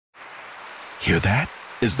Hear that?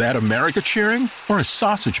 Is that America cheering or a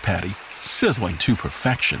sausage patty sizzling to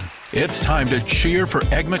perfection? It's time to cheer for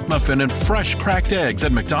Egg McMuffin and fresh cracked eggs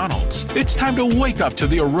at McDonald's. It's time to wake up to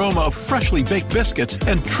the aroma of freshly baked biscuits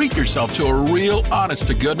and treat yourself to a real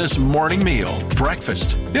honest-to-goodness morning meal.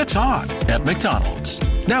 Breakfast, it's on at McDonald's.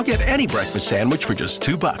 Now get any breakfast sandwich for just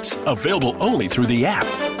 $2. Available only through the app.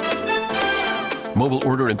 Mobile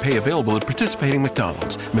order and pay available at participating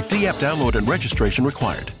McDonald's. McD app download and registration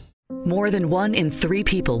required. More than 1 in 3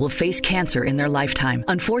 people will face cancer in their lifetime.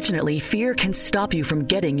 Unfortunately, fear can stop you from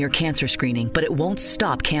getting your cancer screening, but it won't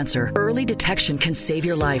stop cancer. Early detection can save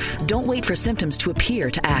your life. Don't wait for symptoms to appear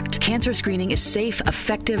to act. Cancer screening is safe,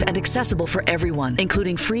 effective, and accessible for everyone,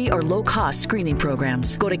 including free or low-cost screening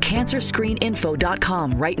programs. Go to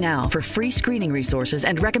cancerscreeninfo.com right now for free screening resources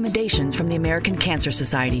and recommendations from the American Cancer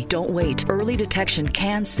Society. Don't wait. Early detection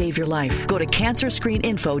can save your life. Go to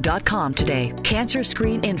cancerscreeninfo.com today.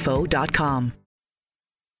 Cancerscreeninfo.com. Today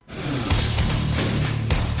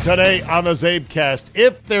on the CzabeCast,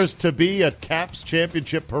 if there's to be a Caps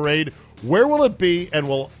championship parade, where will it be, and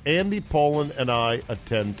will Andy Pollin and I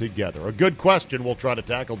attend together? A good question we'll try to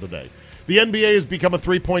tackle today. The NBA has become a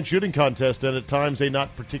three-point shooting contest, and at times a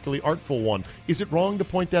not particularly artful one. Is it wrong to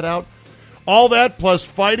point that out? All that plus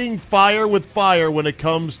fighting fire with fire when it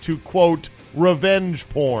comes to, quote, revenge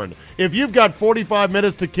porn. If you've got 45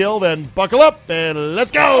 minutes to kill, then buckle up and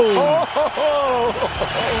let's go! Here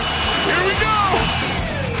we go!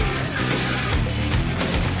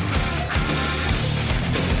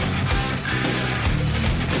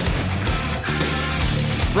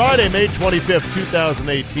 Friday, May 25th,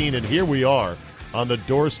 2018, and here we are on the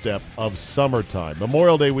doorstep of summertime.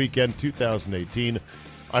 Memorial Day weekend 2018.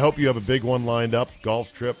 I hope you have a big one lined up.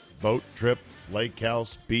 Golf trip, boat trip, lake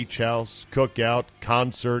house, beach house, cookout,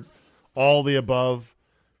 concert, all the above,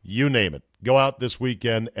 you name it. Go out this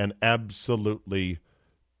weekend and absolutely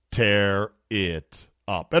tear it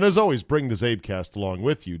up. And as always, bring the CzabeCast along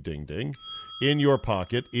with you, ding ding, in your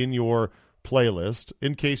pocket, in your playlist,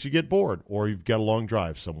 in case you get bored or you've got a long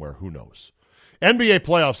drive somewhere, who knows. NBA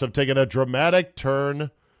playoffs have taken a dramatic turn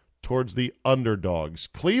towards the underdogs.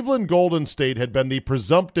 Cleveland Golden State had been the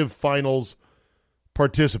presumptive finals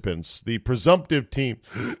participants, the presumptive team.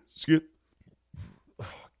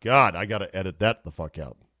 God, I got to edit that the fuck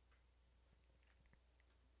out.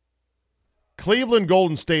 Cleveland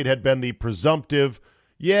Golden State had been the presumptive,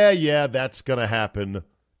 yeah, that's going to happen,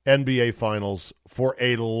 NBA Finals for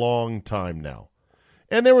a long time now.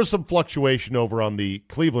 And there was some fluctuation over on the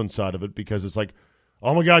Cleveland side of it because it's like,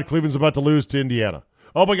 oh my God, Cleveland's about to lose to Indiana.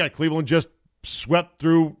 Oh my God, Cleveland just swept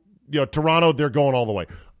through, Toronto, they're going all the way.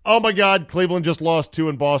 Oh my God, Cleveland just lost 2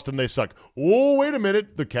 in Boston, they suck. Oh, wait a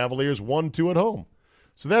minute, the Cavaliers won 2 at home.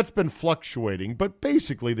 So that's been fluctuating, but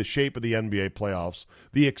basically the shape of the NBA playoffs,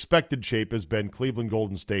 the expected shape has been Cleveland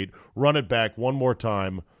Golden State, run it back one more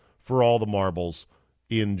time for all the marbles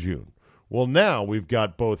in June. Well, now we've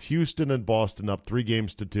got both Houston and Boston up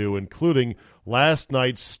 3-2, including last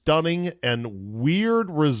night's stunning and weird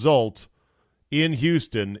result in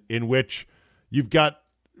Houston, in which you've got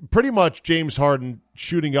pretty much James Harden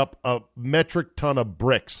shooting up a metric ton of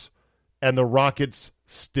bricks, and the Rockets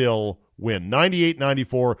still win.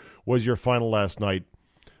 98-94 was your final last night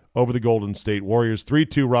over the Golden State Warriors.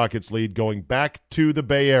 3-2 Rockets lead, going back to the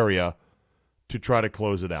Bay Area to try to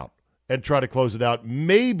close it out. And try to close it out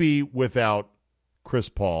maybe without Chris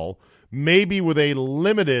Paul, maybe with a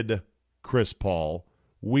limited Chris Paul.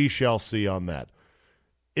 We shall see on that.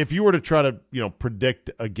 If you were to try to,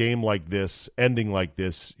 predict a game like this, ending like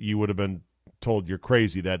this, you would have been told you're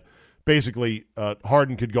crazy, that basically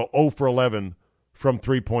Harden could go 0 for 11 from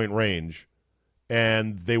three-point range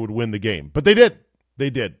and they would win the game. But they did. They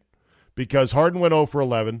did. Because Harden went 0 for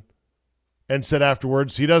 11 and said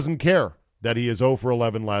afterwards he doesn't care that he is 0 for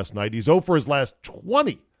 11 last night. He's 0 for his last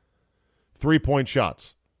 20 three-point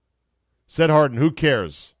shots. Said Harden, who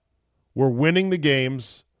cares? We're winning the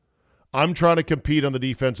games. I'm trying to compete on the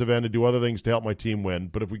defensive end and do other things to help my team win.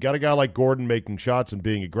 But if we got a guy like Gordon making shots and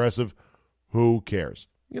being aggressive, who cares?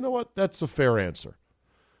 You know what? That's a fair answer.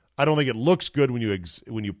 I don't think it looks good when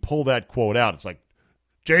you pull that quote out. It's like,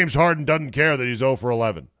 James Harden doesn't care that he's 0 for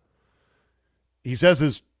 11. He says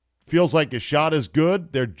his feels like his shot is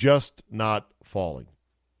good. They're just not falling.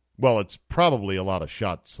 Well, it's probably a lot of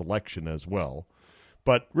shot selection as well.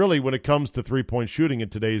 But really, when it comes to three-point shooting in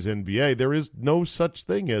today's NBA, there is no such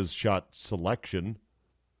thing as shot selection.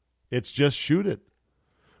 It's just shoot it.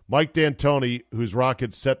 Mike D'Antoni, whose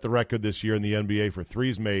Rockets set the record this year in the NBA for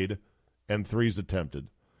threes made and threes attempted,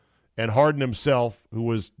 and Harden himself, who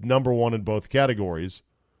was number one in both categories,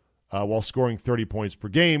 while scoring 30 points per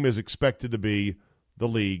game, is expected to be the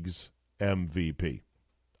league's MVP.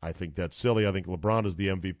 I think that's silly. I think LeBron is the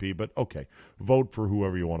MVP, but okay, vote for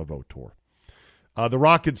whoever you want to vote for. The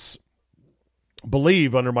Rockets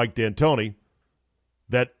believe under Mike D'Antoni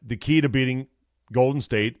that the key to beating Golden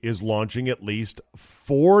State is launching at least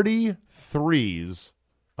 40 threes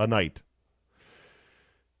a night.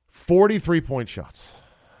 40 three-point shots.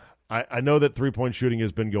 I know that three-point shooting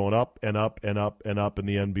has been going up and up and up and up in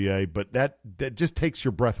the NBA, but that just takes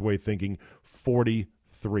your breath away thinking 40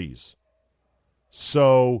 threes.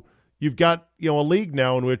 So you've got a league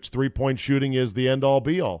now in which three-point shooting is the end-all,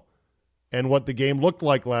 be-all. And what the game looked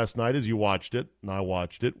like last night as you watched it, and I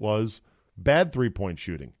watched it, was bad three-point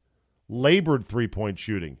shooting, labored three-point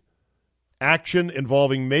shooting, action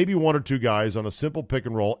involving maybe one or two guys on a simple pick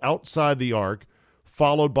and roll outside the arc,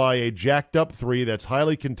 followed by a jacked-up three that's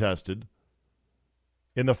highly contested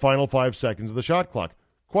in the final 5 seconds of the shot clock.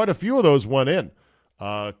 Quite a few of those went in.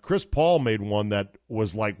 Chris Paul made one that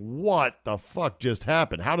was like, what the fuck just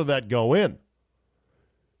happened? How did that go in?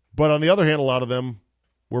 But on the other hand, a lot of them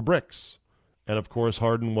were bricks. And, of course,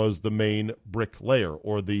 Harden was the main brick layer,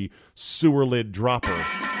 or the sewer lid dropper.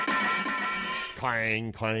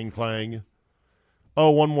 Clang, clang, clang.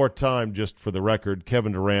 Oh, one more time, just for the record,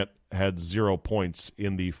 Kevin Durant had 0 points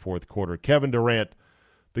in the fourth quarter. Kevin Durant,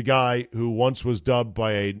 the guy who once was dubbed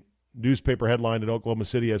by a newspaper headline in Oklahoma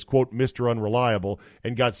City as, quote, Mr. Unreliable,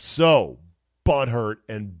 and got so butthurt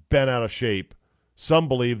and bent out of shape, some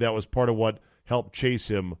believe that was part of what helped chase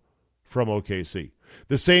him from OKC.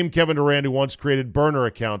 The same Kevin Durant who once created burner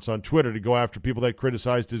accounts on Twitter to go after people that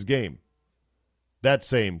criticized his game. That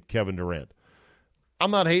same Kevin Durant. I'm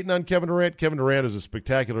not hating on Kevin Durant. Kevin Durant is a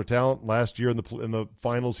spectacular talent. Last year in the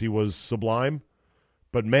finals, he was sublime.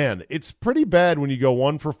 But, man, it's pretty bad when you go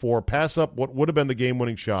 1 for 4, pass up what would have been the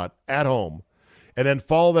game-winning shot at home, and then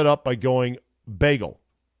follow that up by going bagel.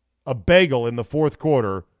 A bagel in the fourth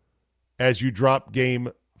quarter as you drop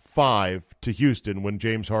Game 5 to Houston when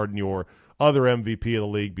James Harden, your other MVP of the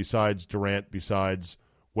league besides Durant, besides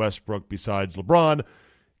Westbrook, besides LeBron,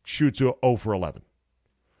 shoots 0 for 11.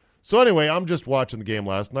 So anyway, I'm just watching the game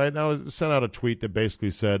last night, and I sent out a tweet that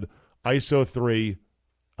basically said, ISO 3,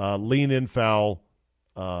 lean-in foul.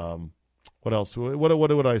 What else? What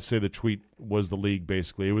would I say the tweet was the league,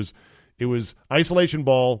 basically? It was isolation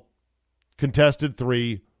ball, contested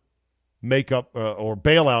 3, makeup or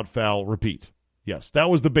bailout foul, repeat. Yes,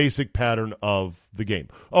 that was the basic pattern of the game.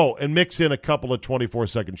 Oh, and mix in a couple of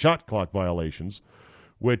 24-second shot clock violations,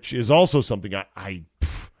 which is also something I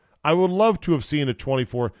would love to have seen a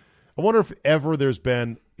 24. I wonder if ever there's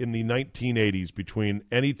been in the 1980s between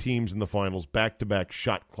any teams in the finals back-to-back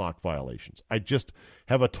shot clock violations. I just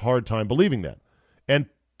have a hard time believing that. And,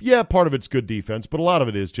 yeah, part of it's good defense, but a lot of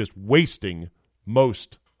it is just wasting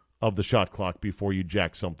most of the shot clock before you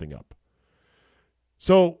jack something up.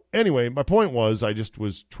 So, anyway, my point was I just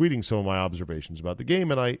was tweeting some of my observations about the game,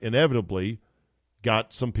 and I inevitably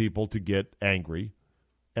got some people to get angry,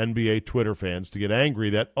 NBA Twitter fans to get angry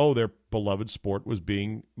that, their beloved sport was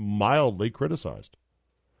being mildly criticized.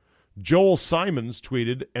 Joel Simons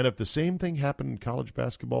tweeted, and if the same thing happened in college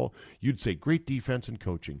basketball, you'd say great defense and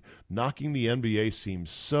coaching. Knocking the NBA seems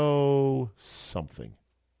so something.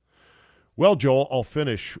 Well, Joel, I'll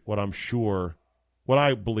finish what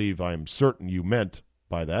I believe I'm certain you meant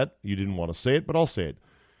by that. You didn't want to say it, but I'll say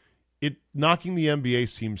it. Knocking the NBA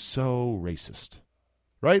seems so racist.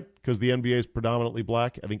 Right? Because the NBA is predominantly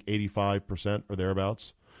black. I think 85% or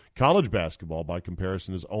thereabouts. College basketball, by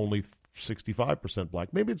comparison, is only 65%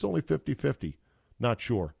 black. Maybe it's only 50-50. Not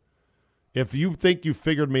sure. If you think you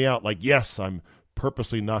figured me out, like, yes, I'm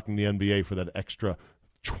purposely knocking the NBA for that extra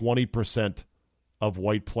 20% of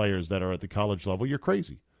white players that are at the college level, you're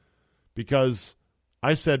crazy. Because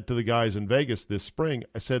I said to the guys in Vegas this spring,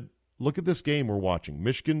 I said, look at this game we're watching.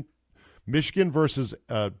 Michigan versus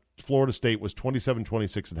Florida State was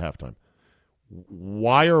 27-26 at halftime.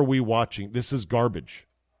 Why are we watching? This is garbage.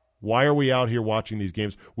 Why are we out here watching these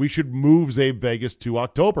games? We should move Zabe Vegas to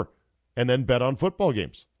October and then bet on football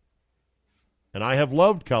games. And I have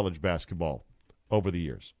loved college basketball over the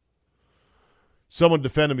years. Someone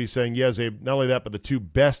defended me saying, yeah, Zabe, not only that, but the two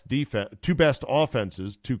best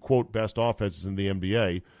offenses, two, quote, best offenses in the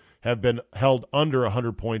NBA have been held under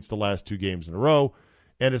 100 points the last 2 games in a row,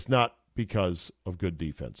 and it's not because of good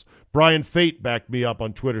defense. Brian Fate backed me up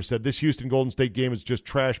on Twitter, said this Houston Golden State game is just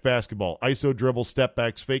trash basketball. ISO dribble, step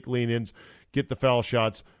backs, fake lean-ins, get the foul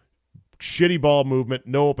shots, shitty ball movement,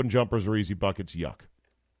 no open jumpers or easy buckets, yuck.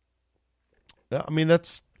 I mean,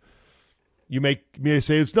 you may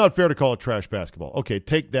say it's not fair to call it trash basketball. Okay,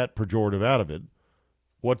 take that pejorative out of it.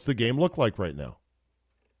 What's the game look like right now?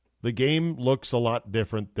 The game looks a lot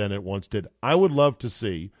different than it once did. I would love to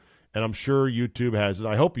see, and I'm sure YouTube has it.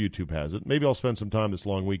 I hope YouTube has it. Maybe I'll spend some time this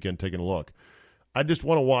long weekend taking a look. I just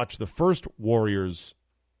want to watch the first Warriors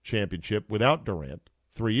championship without Durant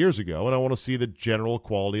 3 years ago, and I want to see the general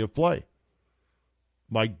quality of play.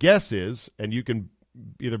 My guess is, and you can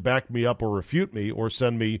either back me up or refute me or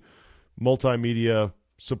send me multimedia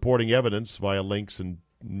supporting evidence via links and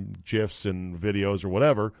GIFs and videos or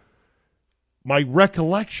whatever, my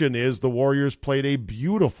recollection is the Warriors played a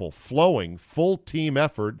beautiful, flowing, full team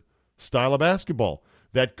effort style of basketball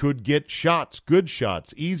that could get shots, good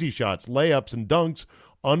shots, easy shots, layups, and dunks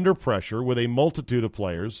under pressure with a multitude of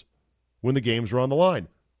players when the games were on the line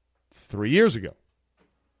 3 years ago.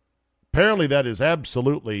 Apparently that is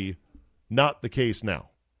absolutely not the case now.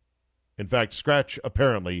 In fact, scratch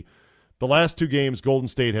apparently, the last 2 games Golden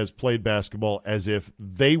State has played basketball as if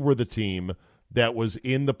they were the team that was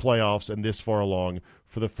in the playoffs and this far along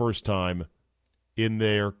for the first time in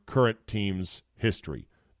their current team's history,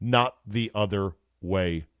 not the other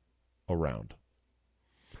way around.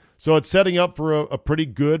 So it's setting up for a pretty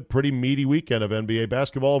good, pretty meaty weekend of NBA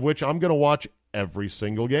basketball, of which I'm going to watch every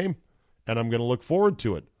single game, and I'm going to look forward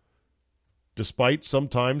to it, despite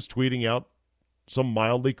sometimes tweeting out some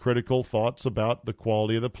mildly critical thoughts about the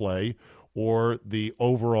quality of the play or the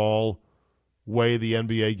overall way the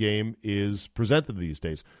NBA game is presented these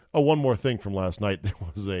days. Oh, one more thing from last night.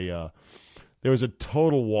 There was a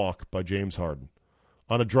total walk by James Harden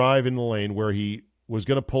on a drive in the lane where he was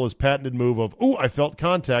going to pull his patented move of, ooh, I felt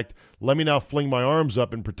contact. Let me now fling my arms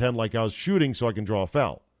up and pretend like I was shooting so I can draw a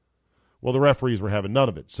foul. Well, the referees were having none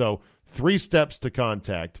of it. So 3 steps to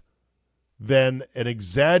contact, then an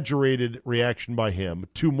exaggerated reaction by him,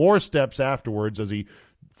 2 more steps afterwards as he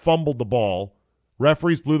fumbled the ball.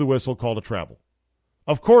 Referees blew the whistle, called a travel.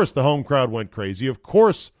 Of course, the home crowd went crazy. Of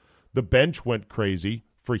course, the bench went crazy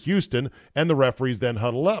for Houston, and the referees then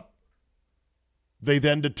huddled up. They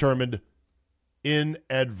then determined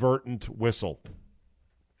inadvertent whistle,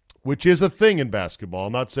 which is a thing in basketball.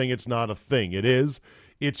 I'm not saying it's not a thing. It is.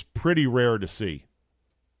 It's pretty rare to see.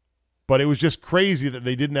 But it was just crazy that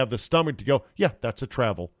they didn't have the stomach to go, yeah, that's a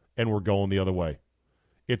travel, and we're going the other way.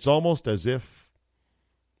 It's almost as if,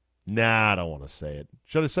 I don't want to say it.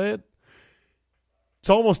 Should I say it? It's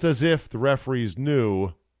almost as if the referees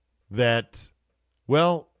knew that,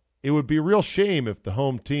 well, it would be a real shame if the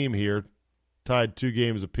home team here tied 2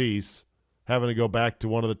 games apiece, having to go back to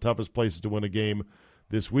one of the toughest places to win a game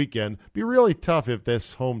this weekend. It'd be really tough if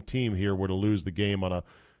this home team here were to lose the game on a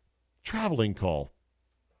traveling call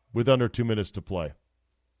with under 2 minutes to play.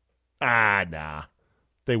 Nah.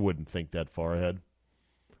 They wouldn't think that far ahead.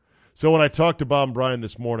 So when I talked to Bob and Brian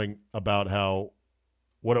this morning about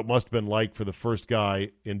what it must have been like for the first guy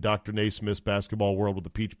in Dr. Naismith's basketball world with the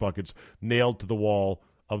peach buckets nailed to the wall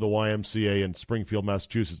of the YMCA in Springfield,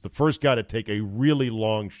 Massachusetts, the first guy to take a really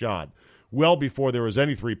long shot, well before there was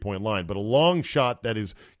any three-point line, but a long shot that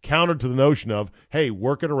is counter to the notion of, hey,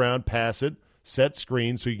 work it around, pass it, set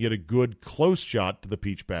screen so you get a good close shot to the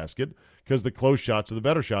peach basket, because the close shots are the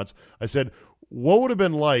better shots. I said, what would have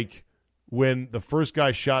been like when the first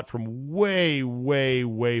guy shot from way, way,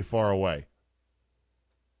 way far away?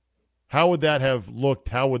 How would that have looked?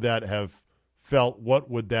 How would that have felt? What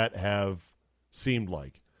would that have seemed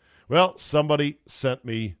like? Well, somebody sent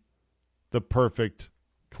me the perfect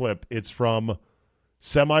clip. It's from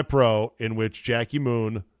Semi-Pro, in which Jackie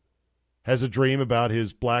Moon has a dream about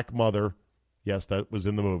his black mother. Yes, that was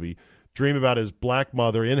in the movie. Dream about his black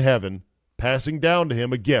mother in heaven passing down to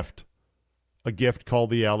him a gift called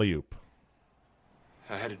the alley-oop.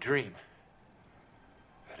 I had a dream.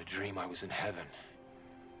 I had a dream I was in heaven.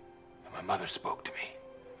 And my mother spoke to me.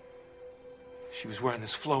 She was wearing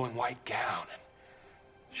this flowing white gown, and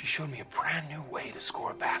she showed me a brand new way to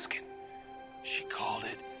score a basket. She called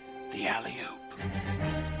it the alley-oop.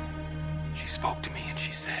 She spoke to me and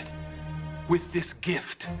she said, with this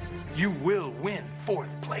gift, you will win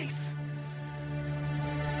 4th place.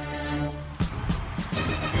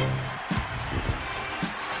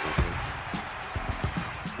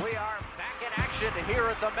 We are back in action here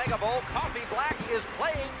at the Mega Bowl. Coffee Black is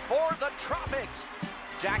playing for the Tropics.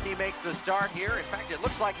 Jackie makes the start here. In fact, it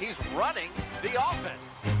looks like he's running the offense.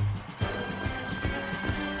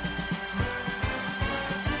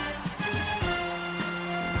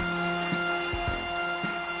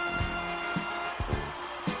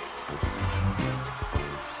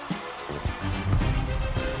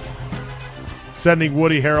 Sending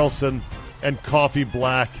Woody Harrelson and Coffee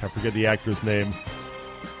Black, I forget the actor's name,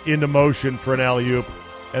 into motion for an alley-oop.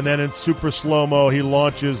 And then in super slow-mo, he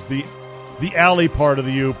launches the alley part of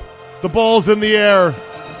the oop. The ball's in the air.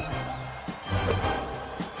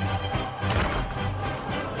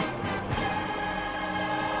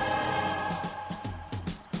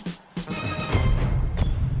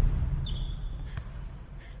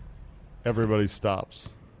 Everybody stops.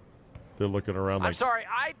 They're looking around I'm sorry,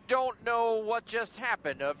 I don't know what just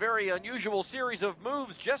happened. A very unusual series of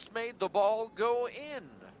moves just made the ball go in.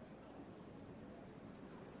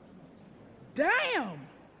 Damn!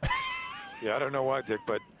 Yeah, I don't know why, Dick,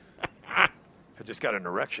 but I just got an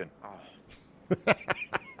erection. Oh.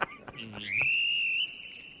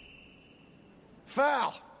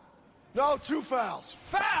 Foul! No, 2 fouls.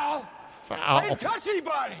 Foul? Foul. I didn't touch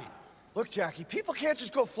anybody. Look, Jackie, people can't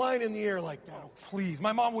just go flying in the air like that. Oh, please,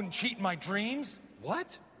 my mom wouldn't cheat in my dreams.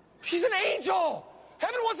 What? She's an angel.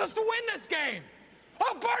 Heaven wants us to win this game.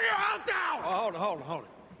 I'll burn your house down. Oh, hold on.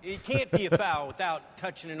 It can't be a foul without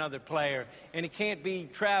touching another player, and it can't be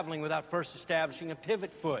traveling without first establishing a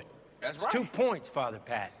pivot foot. That's It's right. 2 points, Father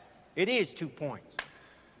Pat. It is 2 points.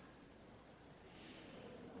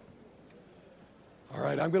 All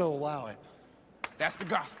right, I'm going to allow it. That's the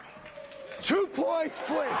gospel. 2 points,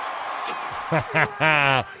 Flint.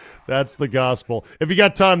 That's the gospel. If you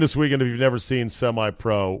got time this weekend, if you've never seen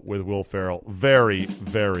Semi-Pro with Will Ferrell, very,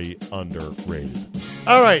 very underrated.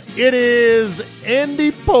 All right, it is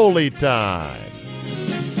Andy Poli time.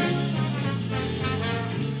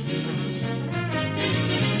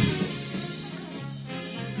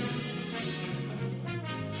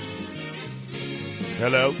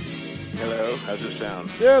 Hello. Hello, how's it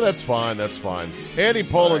sound? Yeah, that's fine. That's fine. Andy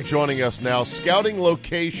Poland joining us now, scouting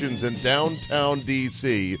locations in downtown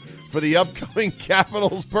D.C. for the upcoming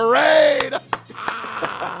Capitals Parade.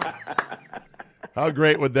 How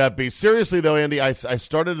great would that be? Seriously, though, Andy, I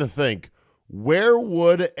started to think, where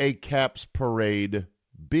would a Caps Parade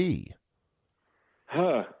be?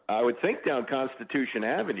 I would think down Constitution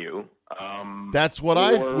Avenue. That's what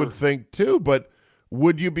I would think, too, but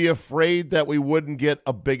would you be afraid that we wouldn't get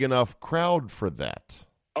a big enough crowd for that?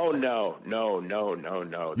 Oh, no.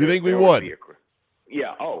 You think we would?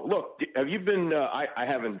 Yeah. Oh, look, have you been I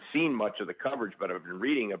haven't seen much of the coverage, but I've been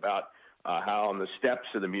reading about how on the steps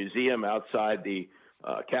of the museum outside the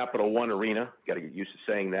Capital One Arena, got to get used to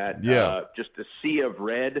saying that, just a sea of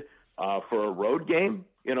red for a road game.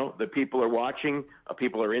 You know, the people are watching.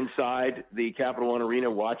 People are inside the Capital One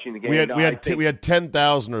Arena watching the game. We had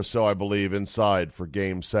 10,000 or so, I believe, inside for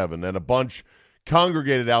Game 7, and a bunch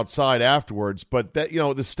congregated outside afterwards. But that,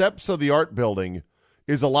 the steps of the art building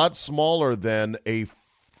is a lot smaller than a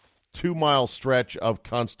 2-mile stretch of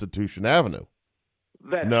Constitution Avenue.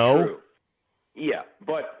 That's true. Yeah,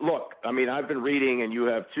 but look, I mean, I've been reading, and you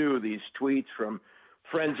have too, these tweets from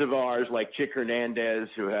friends of ours like Chick Hernandez,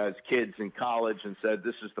 who has kids in college, and said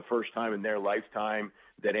this is the first time in their lifetime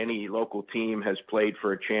that any local team has played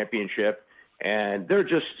for a championship. And there are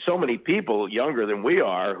just so many people younger than we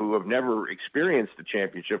are who have never experienced a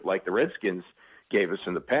championship like the Redskins gave us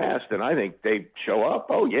in the past, and I think they show up.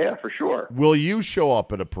 Oh, yeah, for sure. Will you show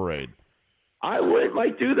up at a parade? I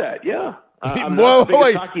might do that, yeah. I'm not the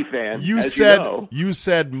biggest hockey fan, as you know. You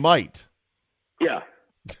said might. Yeah.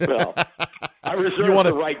 Well, I reserve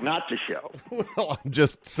the right not to show. Well, I'm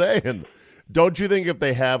just saying. Don't you think if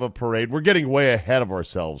they have a parade, we're getting way ahead of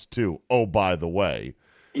ourselves, too. Oh, by the way.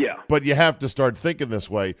 Yeah. But you have to start thinking this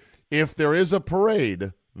way. If there is a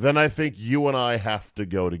parade, then I think you and I have to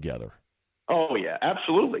go together. Oh, yeah,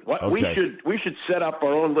 absolutely. Okay. We should set up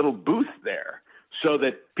our own little booth there so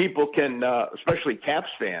that people can, especially Caps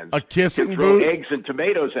fans, a kissing can throw booth? eggs and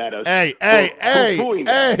tomatoes at us.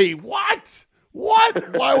 Hey, what?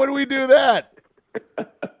 What? Why would we do that?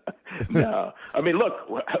 No. I mean, look,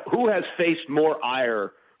 who has faced more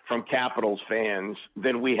ire from Capitals fans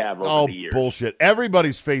than we have over the years? Oh, bullshit.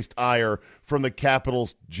 Everybody's faced ire from the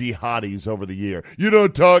Capitals jihadis over the year. You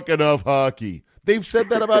don't talk enough hockey. They've said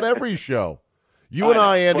that about every show. You and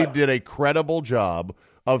I, Andy, did a credible job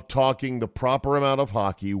of talking the proper amount of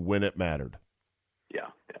hockey when it mattered. Yeah.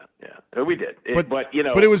 We did. But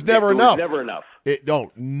it was never enough. It was never enough.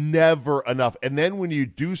 Never enough. And then when you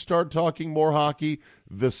do start talking more hockey,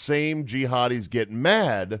 the same jihadis get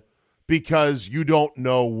mad because you don't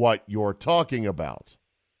know what you're talking about,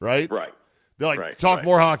 right? Right. They're like, talk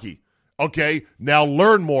more hockey. Okay, now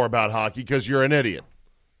learn more about hockey because you're an idiot.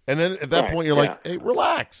 And then at that point, you're like, hey,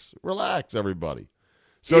 relax, everybody.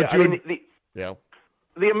 So,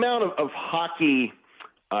 the amount of hockey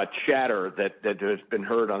chatter that has been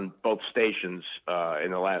heard on both stations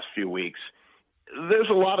in the last few weeks, there's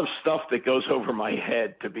a lot of stuff that goes over my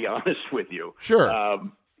head, to be honest with you. Sure.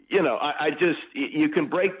 You can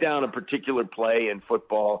break down a particular play in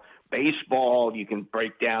football. Baseball, you can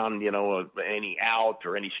break down, any out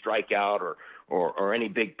or any strikeout or any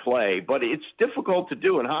big play, but it's difficult to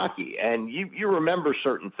do in hockey. And you remember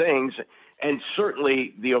certain things, and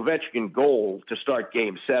certainly the Ovechkin goal to start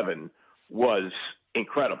Game 7 was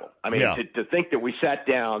incredible. I mean, to think that we sat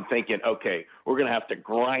down thinking, okay, we're going to have to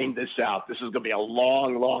grind this out. This is going to be a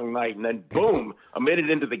long, long night. And then, boom, a minute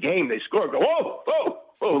into the game, they score. Go,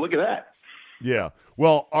 whoa, look at that. Yeah.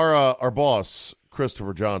 Well, our boss,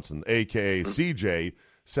 Christopher Johnson, a.k.a. CJ,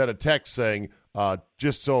 sent a text saying,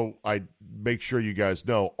 just so I make sure you guys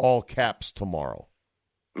know, all caps tomorrow.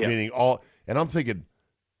 Yeah. Meaning all – and I'm thinking,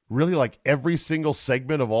 really, like every single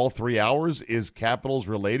segment of all 3 hours is Capitals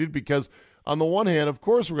related? Because on the one hand, of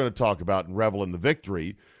course we're going to talk about and revel in the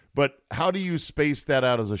victory, but how do you space that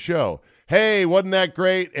out as a show? Hey, wasn't that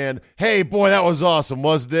great? And, hey, boy, that was awesome,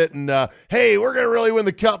 wasn't it? And, hey, we're going to really win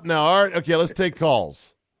the cup now. All right, okay, let's take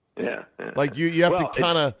calls. Yeah. Like you have to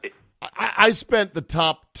kind of – I spent the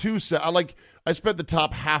top I spent the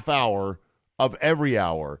top half hour of every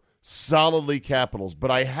hour solidly Capitals,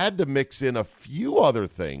 but I had to mix in a few other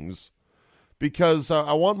things because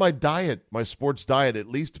I want my sports diet at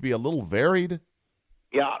least to be a little varied.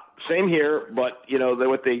 Yeah, same here. But,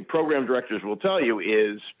 what the program directors will tell you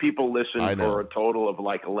is people listen for a total of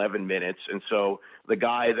like 11 minutes. And so the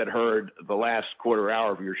guy that heard the last quarter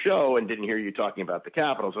hour of your show and didn't hear you talking about the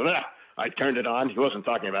Capitals, I turned it on. He wasn't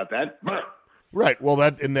talking about that. Right. Well,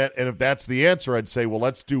 and if that's the answer, I'd say, well,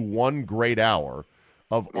 let's do one great hour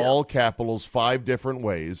of all Capitals 5 different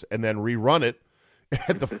ways and then rerun it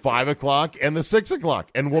at the 5 o'clock and the 6 o'clock,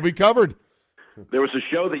 and we'll be covered. There was a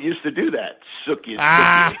show that used to do that. Sookie.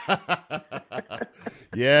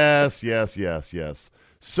 Yes.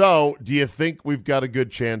 So, do you think we've got a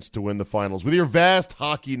good chance to win the finals? With your vast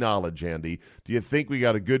hockey knowledge, Andy, do you think we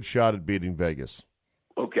got a good shot at beating Vegas?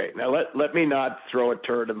 Okay, now let me not throw a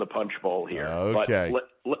turd in the punch bowl here. Okay.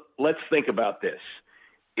 But let's think about this.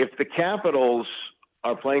 If the Capitals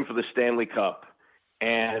are playing for the Stanley Cup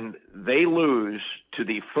and they lose to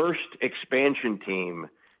the first expansion team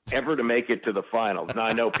ever to make it to the finals. Now,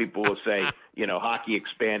 I know people will say, hockey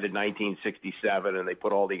expanded 1967 and they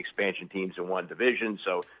put all the expansion teams in one division.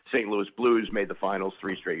 So St. Louis Blues made the finals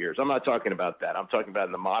 3 straight years. I'm not talking about that. I'm talking about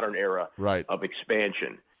in the modern era of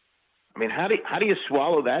expansion. I mean, how do you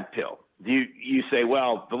swallow that pill? Do you say,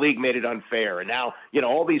 well, the league made it unfair, and now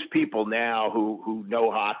all these people now who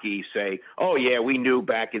know hockey say, oh yeah, we knew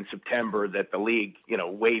back in September that the league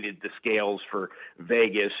weighted the scales for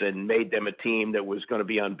Vegas and made them a team that was going to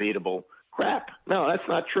be unbeatable. Crap. No, that's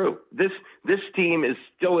not true. This team is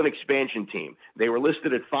still an expansion team. They were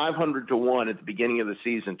listed at 500-1 at the beginning of the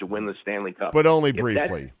season to win the Stanley Cup, but only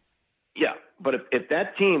briefly. But if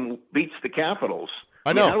that team beats the Capitals.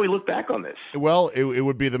 I know. How do we look back on this? Well, it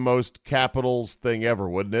would be the most Capitals thing ever,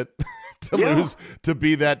 wouldn't it? to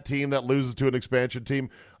be that team that loses to an expansion team.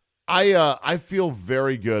 I feel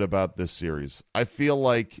very good about this series. I feel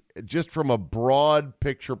like just from a broad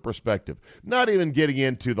picture perspective, not even getting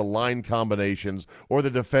into the line combinations or the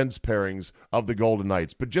defense pairings of the Golden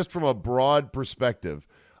Knights, but just from a broad perspective,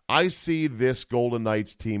 I see this Golden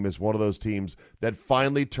Knights team as one of those teams that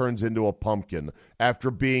finally turns into a pumpkin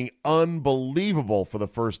after being unbelievable for the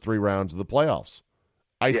first 3 rounds of the playoffs.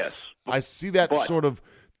 I see that sort of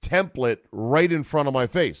template right in front of my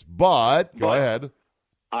face. But go ahead.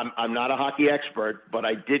 I'm not a hockey expert, but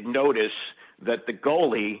I did notice that the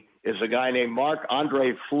goalie is a guy named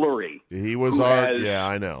Marc-Andre Fleury. He was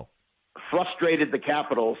I know. Frustrated the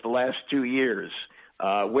Capitals the last 2 years,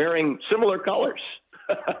 wearing similar colors.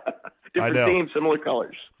 Different teams, similar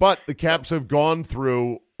colors. But the Caps have gone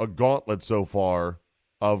through a gauntlet so far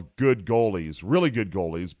of good goalies, really good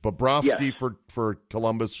goalies. Bobrovsky for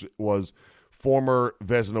Columbus was former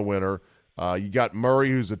Vezina winner. You got Murray,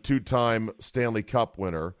 who's a 2-time Stanley Cup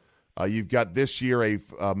winner. You've got this year a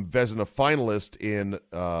Vezina finalist in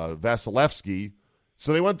Vasilevsky.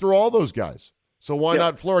 So they went through all those guys. So why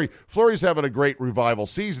not Fleury? Fleury's having a great revival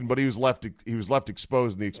season, but he was left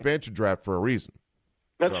exposed in the expansion draft for a reason.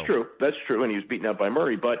 That's true. That's true, and he was beaten up by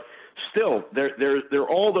Murray. But still, there are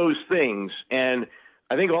all those things, and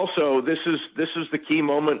I think also this is the key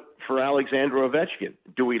moment for Alexander Ovechkin.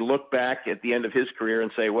 Do we look back at the end of his career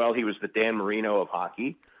and say, well, he was the Dan Marino of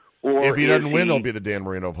hockey? Or if he doesn't win, he'll be the Dan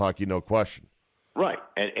Marino of hockey, no question. Right,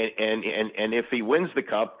 and if he wins the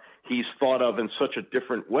cup, he's thought of in such a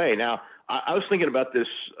different way. Now, I was thinking about this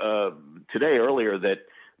today earlier that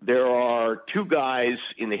there are 2 guys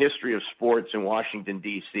in the history of sports in Washington,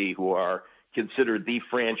 D.C. who are considered the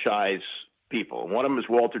franchise people. One of them is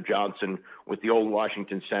Walter Johnson with the old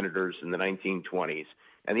Washington Senators in the 1920s.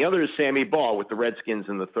 And the other is Sammy Baugh with the Redskins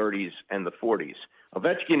in the 30s and the 40s.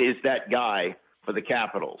 Ovechkin is that guy for the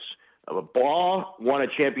Capitals. Baugh won a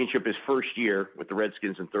championship his first year with the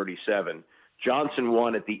Redskins in 37. Johnson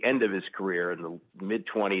won at the end of his career in the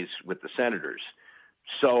mid-20s with the Senators.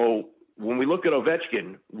 So when we look at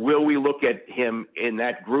Ovechkin, will we look at him in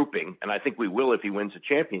that grouping? And I think we will if he wins a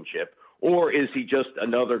championship. Or is he just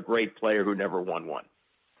another great player who never won one?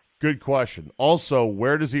 Good question. Also,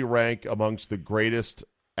 where does he rank amongst the greatest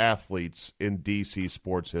athletes in DC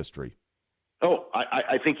sports history? Oh,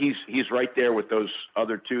 I think he's right there with those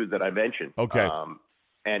other two that I mentioned. Okay.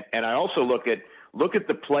 And I also look at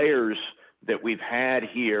the players that we've had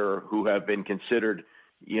here who have been considered,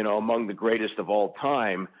 among the greatest of all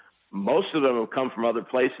time. Most of them have come from other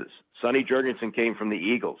places. Sonny Jurgensen came from the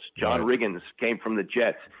Eagles. John Riggins came from the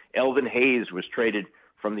Jets. Elvin Hayes was traded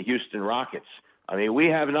from the Houston Rockets. I mean, we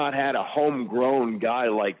have not had a homegrown guy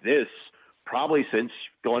like this probably since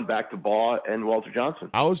going back to Baugh and Walter Johnson.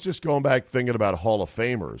 I was just going back thinking about Hall of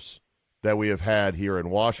Famers that we have had here in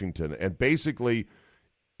Washington. And basically,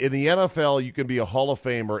 in the NFL, you can be a Hall of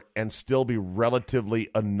Famer and still be relatively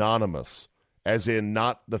anonymous, as in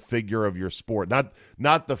not the figure of your sport,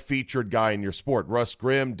 not the featured guy in your sport. Russ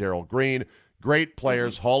Grimm, Darryl Green, great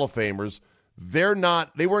players, Hall of Famers.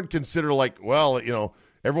 They weren't considered like,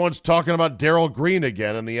 everyone's talking about Darryl Green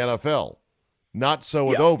again in the NFL. Not so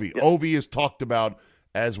with Ovi. Yeah. Ovi is talked about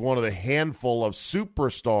as one of the handful of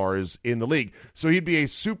superstars in the league. So he'd be a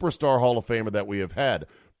superstar Hall of Famer that we have had.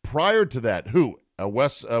 Prior to that, who?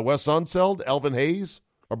 Wes Unseld, Elvin Hayes?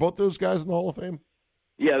 Are both those guys in the Hall of Fame?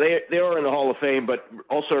 Yeah, they are in the Hall of Fame, but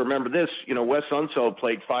also remember this, Wes Unseld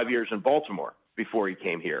played 5 years in Baltimore before he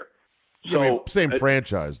came here. So same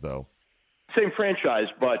franchise, though. Same franchise,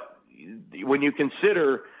 but when you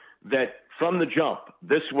consider that from the jump,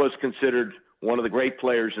 this was considered one of the great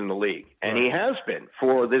players in the league. And he has been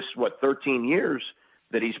for 13 years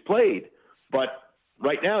that he's played. But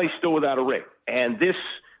right now he's still without a ring. And this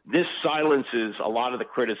silences a lot of the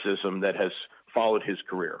criticism that has followed his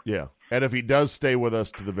career. Yeah. And if he does stay with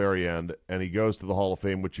us to the very end and he goes to the Hall of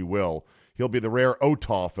Fame, which he will, he'll be the rare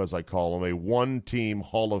Otoff, as I call him, a one-team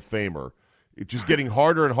Hall of Famer. It's just getting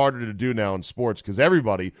harder and harder to do now in sports because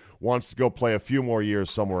everybody wants to go play a few more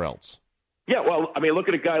years somewhere else. Yeah, well, I mean, look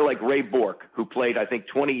at a guy like Ray Bourque, who played, I think,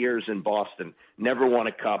 20 years in Boston, never won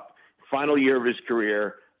a cup, final year of his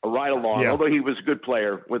career, a ride along, although he was a good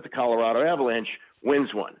player with the Colorado Avalanche,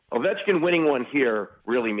 wins one. Ovechkin winning one here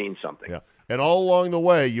really means something. Yeah, and all along the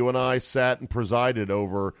way, you and I sat and presided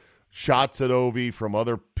over shots at Ovi from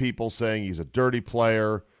other people saying he's a dirty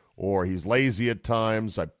player or he's lazy at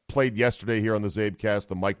times. I played yesterday here on the CzabeCast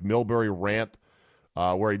the Mike Milbury rant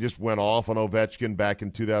where he just went off on Ovechkin back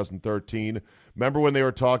in 2013. Remember when they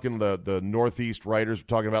were talking, the Northeast writers were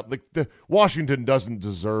talking about, Washington doesn't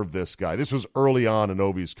deserve this guy. This was early on in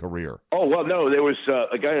Ovi's career. Oh, well, no, there was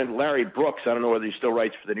a guy named Larry Brooks. I don't know whether he still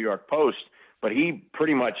writes for the New York Post, but he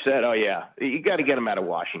pretty much said, oh, yeah, you got to get him out of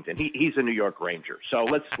Washington. He's a New York Ranger. So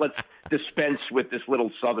let's dispense with this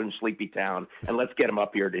little southern sleepy town, and let's get him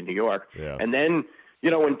up here to New York. Yeah. And then,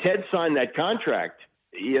 when Ted signed that contract,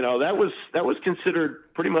 that was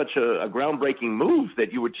considered pretty much a groundbreaking move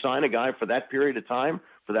that you would sign a guy for that period of time,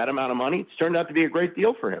 for that amount of money. It's turned out to be a great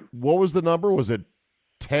deal for him. What was the number? Was it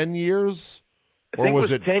 10 years? I think it was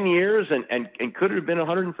 10 years, and could it have been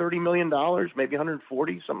 $130 million, maybe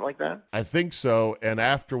 140, something like that? I think so. And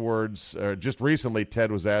afterwards, just recently,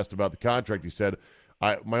 Ted was asked about the contract. He said,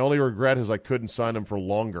 my only regret is I couldn't sign him for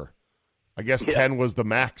longer. I guess 10 was the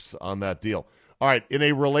max on that deal. All right, in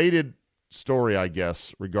a related story, I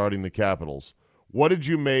guess, regarding the Capitals, what did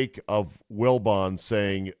you make of Wilbon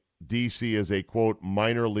saying D.C. is a, quote,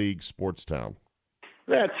 minor league sports town?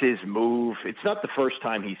 That's his move. It's not the first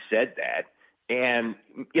time he said that. And,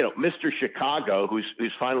 Mr. Chicago, who's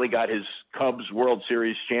finally got his Cubs World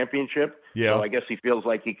Series championship, so I guess he feels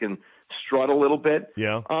like he can strut a little bit.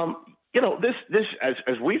 Yeah. This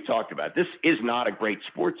as we've talked about, this is not a great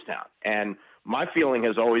sports town. And my feeling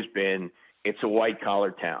has always been it's a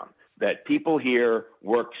white-collar town, that people here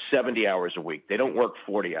work 70 hours a week. They don't work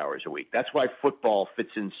 40 hours a week. That's why football fits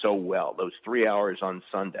in so well, those 3 hours on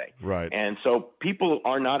Sunday. Right. And so people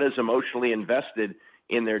are not as emotionally invested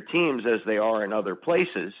in their teams as they are in other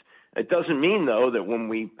places. It doesn't mean, though, that when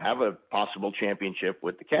we have a possible championship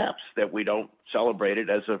with the Caps that we don't celebrate it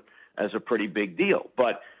as a pretty big deal.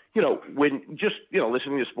 But, when just,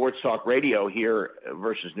 listening to sports talk radio here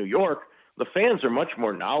versus New York, the fans are much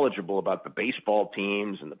more knowledgeable about the baseball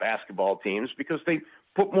teams and the basketball teams because they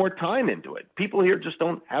put more time into it. People here just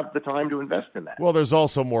don't have the time to invest in that. Well, there's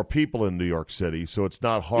also more people in New York City, so it's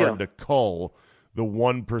not hard to cull the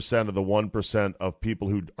 1% of the 1% of people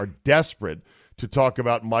who are desperate to talk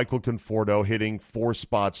about Michael Conforto hitting 4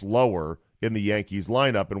 spots lower in the Yankees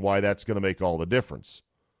lineup and why that's going to make all the difference.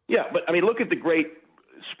 Yeah, but, look at the great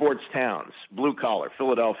sports towns, blue-collar,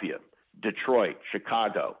 Philadelphia, Detroit,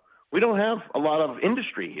 Chicago, We don't have a lot of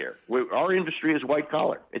industry here. Our industry is white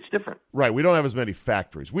collar. It's different. Right. We don't have as many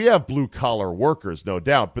factories. We have blue collar workers, no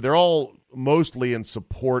doubt, but they're all mostly in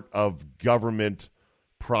support of government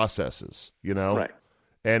processes, Right.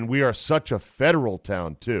 And we are such a federal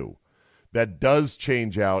town, too, that does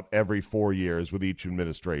change out every 4 years with each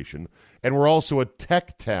administration. And we're also a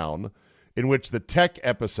tech town in which the tech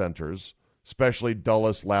epicenters, especially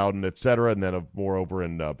Dulles, Loudoun, et cetera, and then more over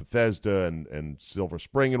in Bethesda and Silver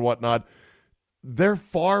Spring and whatnot, they're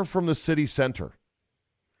far from the city center.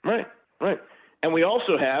 Right. And we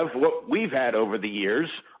also have what we've had over the years.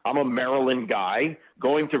 I'm a Maryland guy.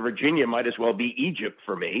 Going to Virginia might as well be Egypt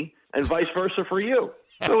for me, and vice versa for you.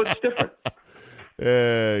 So it's different.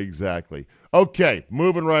 Exactly. Okay,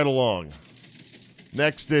 moving right along.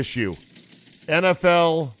 Next issue.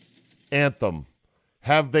 NFL anthem.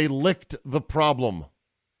 Have they licked the problem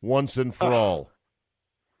once and for all?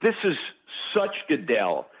 This is such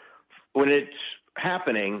Goodell. When it's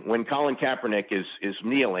happening, when Colin Kaepernick is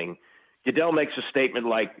kneeling, Goodell makes a statement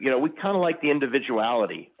like, we kind of like the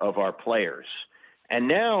individuality of our players. And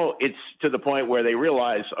now it's to the point where they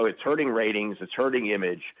realize, it's hurting ratings, it's hurting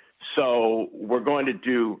image, so we're going to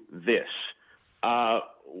do this.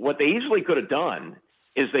 What they easily could have done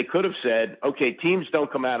is they could have said, okay, teams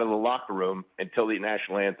don't come out of the locker room until the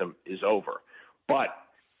national anthem is over. But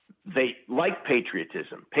they like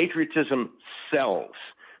patriotism. Patriotism sells.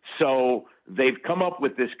 So they've come up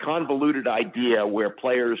with this convoluted idea where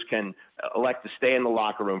players can elect to stay in the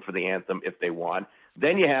locker room for the anthem if they want.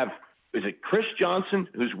 Then you have, is it Chris Johnson,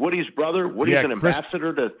 who's Woody's brother? Woody's an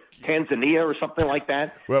ambassador to Tanzania or something like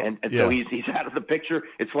that. Well, and so he's out of the picture.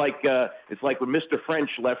 It's like when Mr. French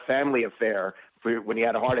left Family Affair when he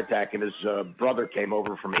had a heart attack and his brother came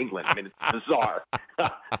over from England. I mean, it's bizarre.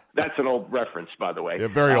 That's an old reference, by the way. A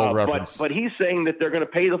very old reference. But he's saying that they're going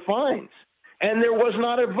to pay the fines. And there was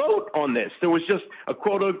not a vote on this. There was just a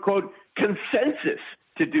quote-unquote consensus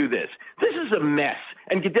to do this. This is a mess.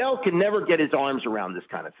 And Goodell can never get his arms around this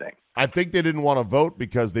kind of thing. I think they didn't want to vote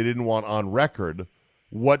because they didn't want on record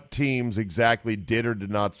what teams exactly did or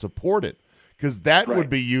did not support it, because that would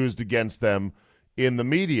be used against them in the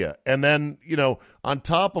media. And then, on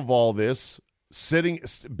top of all this,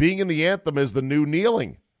 being in the anthem is the new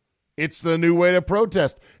kneeling. It's the new way to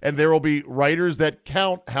protest. And there will be writers that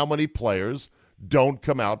count how many players don't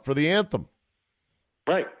come out for the anthem.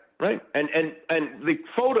 Right. And the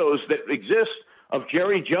photos that exist of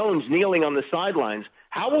Jerry Jones kneeling on the sidelines,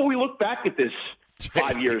 how will we look back at this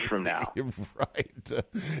 5 years from now? Right.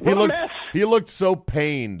 Mess. He looked so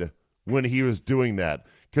pained when he was doing that,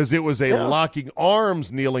 because it was a locking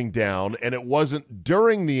arms kneeling down, and it wasn't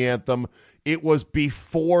during the anthem, it was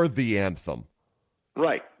before the anthem.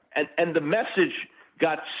 Right. And the message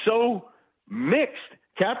got so mixed.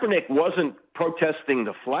 Kaepernick wasn't protesting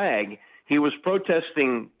the flag. He was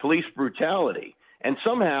protesting police brutality. And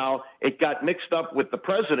somehow it got mixed up with the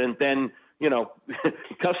president then,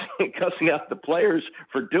 cussing out the players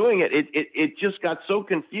for doing it. It just got so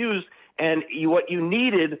confused. And what you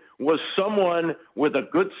needed was someone with a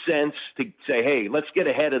good sense to say, hey, let's get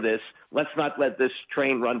ahead of this. Let's not let this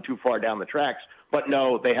train run too far down the tracks. But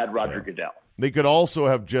no, they had Roger Goodell. They could also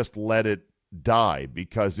have just let it die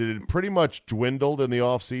because it had pretty much dwindled in the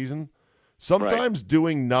offseason. Sometimes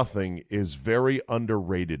doing nothing is very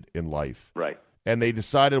underrated in life. Right. And they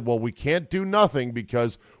decided, well, we can't do nothing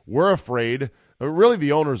because we're afraid. Really,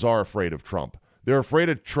 the owners are afraid of Trump. They're afraid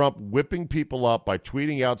of Trump whipping people up by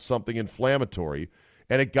tweeting out something inflammatory,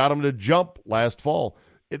 and it got them to jump last fall.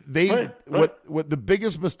 What the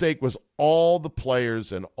biggest mistake was all the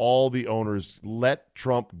players and all the owners let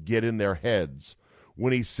Trump get in their heads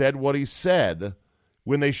when he said what he said,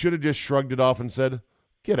 when they should have just shrugged it off and said,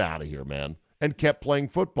 get out of here, man, and kept playing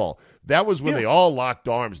football. That was when they all locked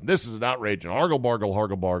arms. This is an outrage, and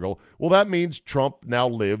hargle-bargle. Well, that means Trump now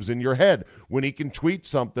lives in your head. When he can tweet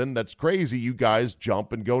something that's crazy, you guys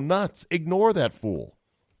jump and go nuts. Ignore that fool.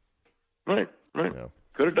 Right. Yeah.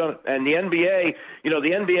 Could have done it. And the NBA, the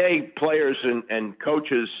NBA players and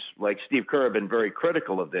coaches like Steve Kerr have been very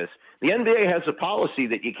critical of this. The NBA has a policy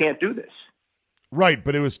that you can't do this. Right,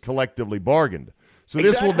 but it was collectively bargained. So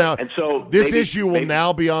this will now, and so this issue will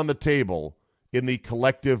now be on the table in the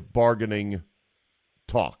collective bargaining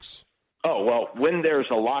talks. Oh, well, when there's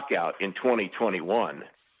a lockout in 2021,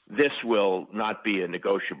 this will not be a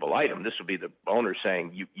negotiable item. This will be the owner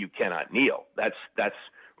saying you cannot kneel. That's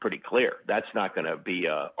pretty clear. That's not going to be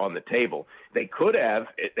on the table. They could have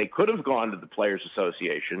gone to the Players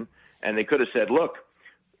Association and they could have said, look,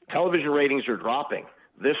 television ratings are dropping.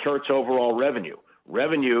 This hurts overall revenue.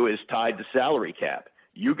 Revenue is tied to salary cap.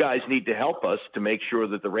 You guys need to help us to make sure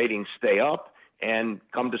that the ratings stay up and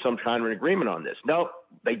come to some kind of an agreement on this. No,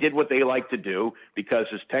 they did what they like to do because,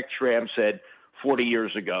 as Tex Schramm said 40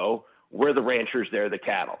 years ago, we're the ranchers, they're the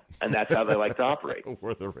cattle. And that's how they like to operate.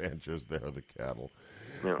 We're the ranchers, they're the cattle.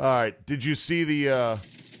 Yeah. All right. Did you see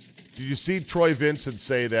Troy Vincent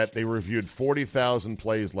say that they reviewed 40,000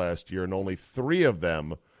 plays last year and only 3 of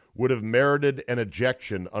them would have merited an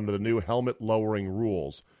ejection under the new helmet-lowering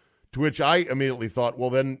rules? To which I immediately thought, well,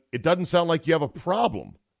 then it doesn't sound like you have a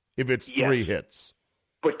problem if it's 3 hits.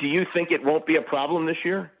 But do you think it won't be a problem this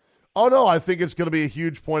year? Oh, no, I think it's going to be a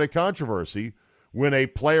huge point of controversy when a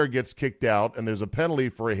player gets kicked out and there's a penalty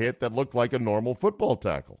for a hit that looked like a normal football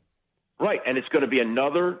tackle. Right, and it's going to be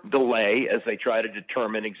another delay as they try to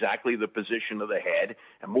determine exactly the position of the head.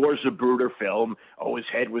 And more Zapruder film. Oh, his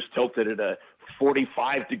head was tilted at a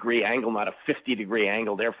 45-degree angle, not a 50-degree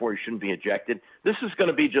angle, therefore he shouldn't be ejected. This is going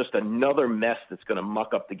to be just another mess that's going to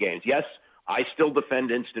muck up the games. Yes, I still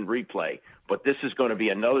defend instant replay, but this is going to be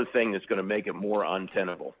another thing that's going to make it more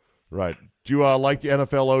untenable. Right. Do you like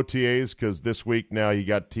NFL OTAs? Because this week now you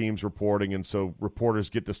got teams reporting, and so reporters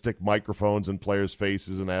get to stick microphones in players'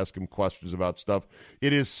 faces and ask them questions about stuff.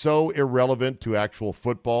 It is so irrelevant to actual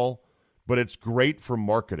football, but it's great for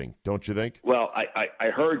marketing, don't you think? Well, I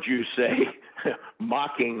heard you say,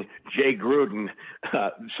 mocking Jay Gruden,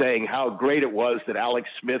 saying how great it was that Alex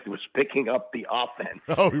Smith was picking up the offense.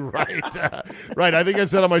 Oh, right. Right. I think I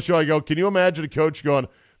said on my show, I go, can you imagine a coach going,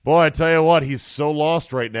 boy, I tell you what, he's so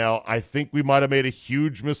lost right now. I think we might have made a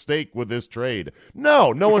huge mistake with this trade. No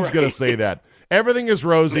one's going to say that. Everything is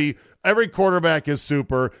rosy. Every quarterback is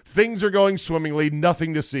super. Things are going swimmingly.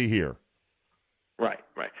 Nothing to see here. Right.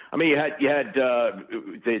 I mean, you had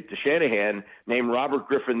the Shanahan named Robert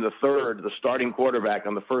Griffin III, the starting quarterback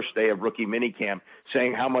on the first day of rookie minicamp,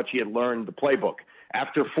 saying how much he had learned the playbook.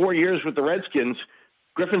 After 4 years with the Redskins,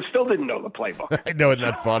 Griffin still didn't know the playbook. I know, isn't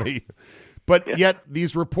that funny? But yet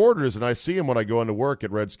these reporters, and I see them when I go into work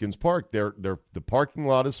at Redskins Park, the parking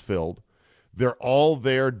lot is filled. They're all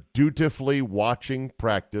there dutifully watching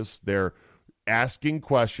practice. They're asking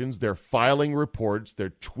questions. They're filing reports. They're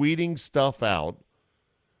tweeting stuff out.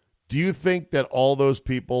 Do you think that all those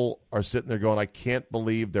people are sitting there going, I can't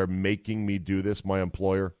believe they're making me do this, my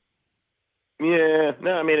employer? Yeah.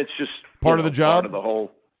 No, I mean, it's just part of the job? Part of the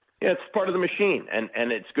whole. Yeah, it's part of the machine, and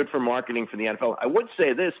it's good for marketing for the NFL. I would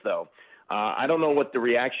say this, though. I don't know what the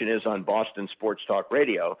reaction is on Boston Sports Talk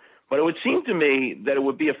Radio, but it would seem to me that it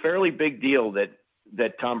would be a fairly big deal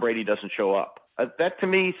that Tom Brady doesn't show up. That to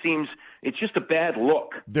me seems it's just a bad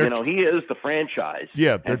look. He is the franchise.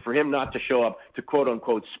 Yeah, and for him not to show up to quote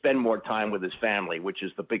unquote spend more time with his family, which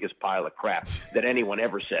is the biggest pile of crap that anyone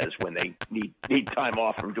ever says when they need time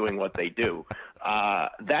off from doing what they do.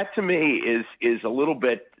 That to me is a little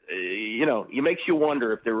bit. It makes you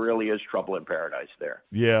wonder if there really is trouble in paradise there.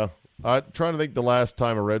 Yeah. I'm trying to think the last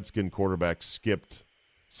time a Redskin quarterback skipped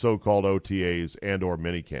so-called OTAs and or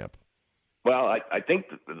minicamp. Well, I think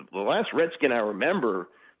the last Redskin I remember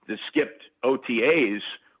that skipped OTAs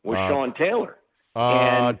was Sean Taylor.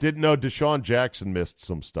 Didn't know Deshaun Jackson missed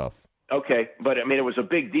some stuff. Okay, but I mean it was a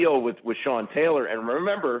big deal with Sean Taylor. And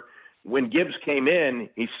remember when Gibbs came in,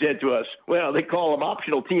 he said to us, well, they call them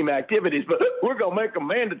optional team activities, but we're going to make them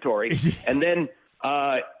mandatory. And then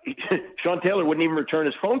Sean Taylor wouldn't even return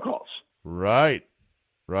his phone calls. Right.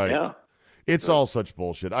 Yeah. It's all such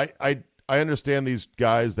bullshit. I understand these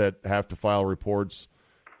guys that have to file reports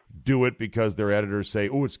do it because their editors say,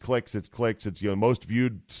 oh, it's clicks. It's most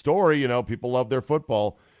viewed story, people love their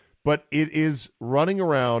football. But it is running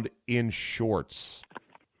around in shorts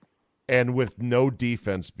and with no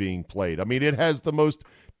defense being played. I mean, it has the most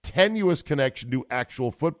tenuous connection to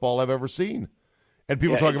actual football I've ever seen. And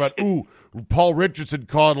people talk about, Paul Richardson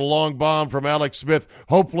caught a long bomb from Alex Smith.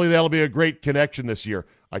 Hopefully that'll be a great connection this year.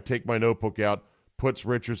 I take my notebook out, puts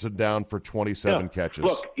Richardson down for 27 catches.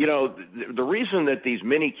 Look, the reason that these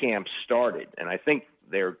mini camps started, and I think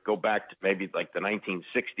they go back to maybe like the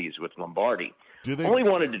 1960s with Lombardi, only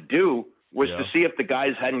wanted to do was to see if the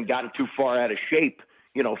guys hadn't gotten too far out of shape,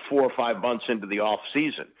 4 or 5 months into the off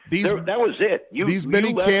season. That was it. These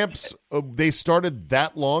mini camps, they started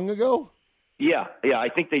that long ago? Yeah, I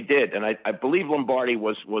think they did, and I believe Lombardi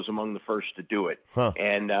was among the first to do it,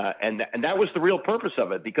 and that was the real purpose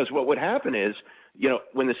of it. Because what would happen is,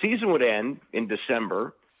 when the season would end in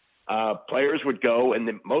December, players would go, and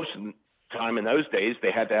most of the time in those days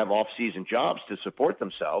they had to have off-season jobs to support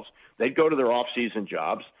themselves. They'd go to their off-season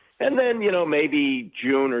jobs, and then maybe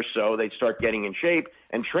June or so they'd start getting in shape.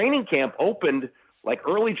 And training camp opened like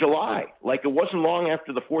early July, like it wasn't long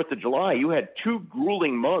after the 4th of July. You had 2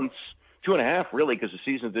 grueling months. 2.5, really, because the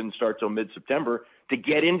season didn't start till mid-September to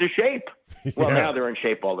get into shape. Well, Yeah. now they're in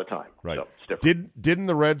shape all the time. Right. So it's different. Didn't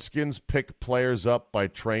the Redskins pick players up by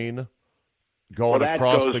train going that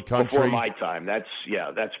across goes the country? Before my time. That's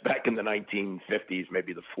back in the 1950s,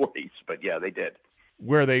 maybe the 40s. But yeah, they did.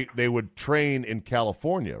 Where they would train in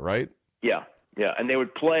California, right? Yeah, and they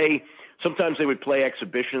would play. Sometimes they would play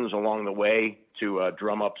exhibitions along the way to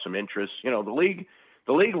drum up some interest. You know, the league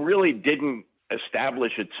really didn't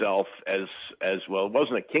establish itself as well. It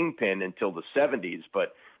wasn't a kingpin until the 70s,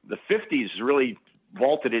 but the 50s really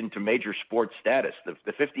vaulted into major sports status.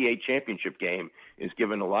 The 58 championship game is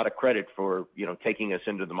given a lot of credit for, taking us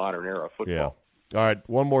into the modern era of football. Yeah. All right,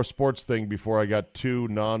 one more sports thing before I got two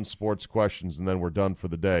non-sports questions, and then we're done for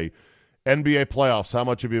the day. NBA playoffs, how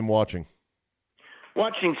much have you been watching?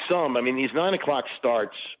 Watching some. I mean, these 9 o'clock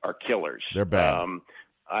starts are killers. They're bad.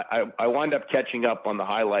 I wind up catching up on the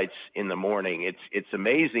highlights in the morning. It's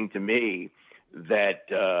amazing to me that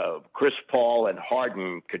Chris Paul and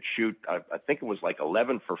Harden could shoot, I think it was like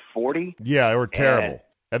 11 for 40. Yeah, they were terrible.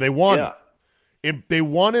 And they won. Yeah. They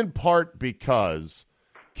won in part because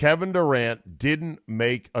Kevin Durant didn't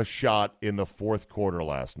make a shot in the fourth quarter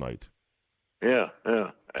last night. Yeah.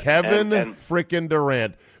 Kevin frickin'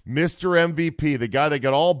 Durant, Mr. MVP, the guy that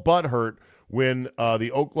got all butthurt when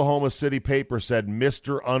the Oklahoma City paper said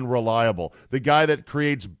Mr. Unreliable, the guy that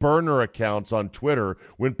creates burner accounts on Twitter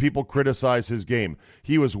when people criticize his game.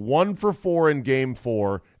 He was 1 for 4 in Game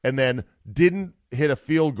 4 and then didn't hit a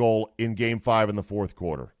field goal in Game 5 in the fourth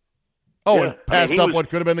quarter. Oh, yeah. and passed up what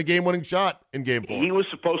could have been the game-winning shot in Game 4. He was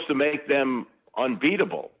supposed to make them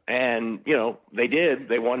unbeatable, and, they did.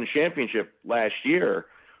 They won the championship last year.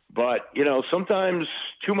 But, sometimes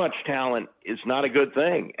too much talent is not a good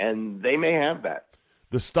thing, and they may have that.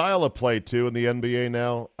 The style of play, too, in the NBA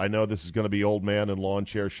now, I know this is going to be old man in lawn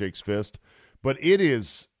chair shakes fist, but it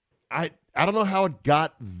is, I don't know how it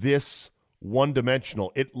got this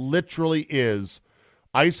one-dimensional. It literally is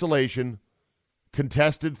isolation,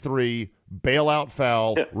 contested three, bailout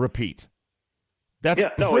foul, repeat. That's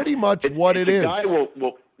pretty much what it is. The guy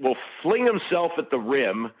will fling himself at the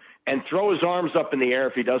rim and throw his arms up in the air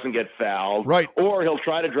if he doesn't get fouled. Right. Or he'll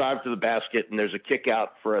try to drive to the basket and there's a kick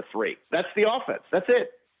out for a three. That's the offense. That's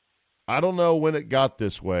it. I don't know when it got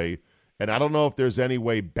this way, and I don't know if there's any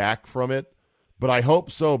way back from it, but I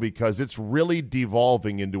hope so because it's really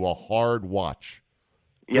devolving into a hard watch.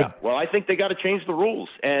 Yeah, well, I think they got to change the rules.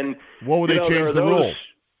 And what would they change the rules?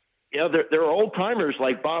 There are old-timers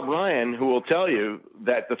like Bob Ryan who will tell you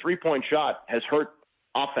that the three-point shot has hurt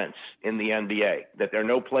offense in the NBA, that there are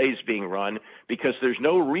no plays being run because there's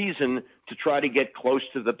no reason to try to get close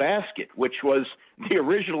to the basket, which was the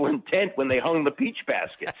original intent when they hung the peach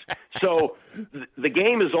baskets. So the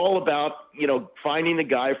game is all about, finding the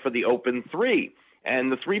guy for the open three. And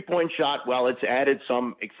the three-point shot, while it's added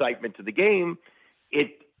some excitement to the game,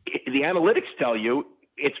 the analytics tell you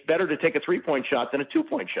it's better to take a three-point shot than a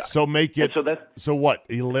two-point shot. So so what?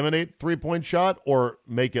 Eliminate three-point shot or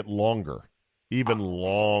make it longer? Even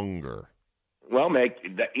longer. Well, make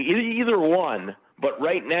either one, but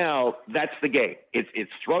right now that's the game. It's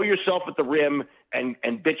throw yourself at the rim and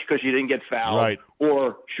bitch because you didn't get fouled, right,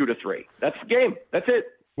 or shoot a three. That's the game. That's it.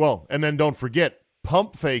 Well, and then don't forget,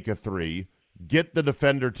 pump fake a three, get the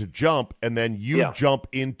defender to jump, and then you jump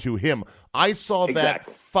into him. I saw that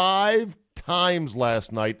 5 times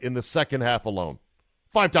last night in the second half alone.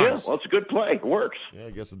 5 times. Yeah, well, it's a good play. It works. Yeah,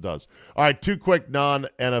 I guess it does. All right, 2 quick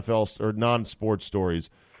non-NFL or non-sports stories.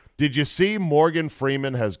 Did you see Morgan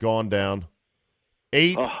Freeman has gone down?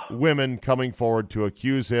 8 women coming forward to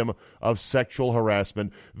accuse him of sexual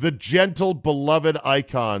harassment. The gentle, beloved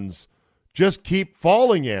icons just keep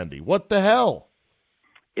falling, Andy. What the hell?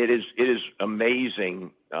 It is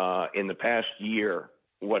amazing in the past year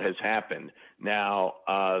what has happened. Now,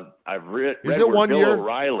 I've read where Bill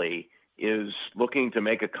O'Reilly is looking to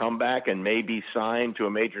make a comeback and maybe sign to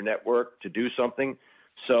a major network to do something.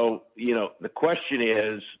 So, the question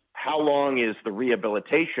is, how long is the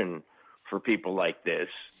rehabilitation for people like this?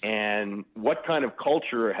 And what kind of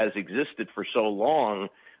culture has existed for so long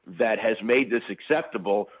that has made this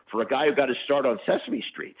acceptable for a guy who got his start on Sesame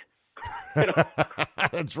Street?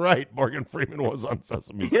 That's right. Morgan Freeman was on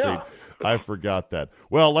Sesame Street. I forgot that.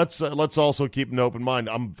 Well, let's also keep an open mind.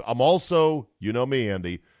 I'm also, you know me,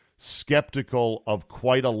 Andy, skeptical of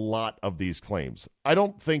quite a lot of these claims. I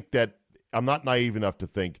don't think that I'm not naive enough to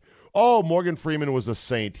think, Morgan Freeman was a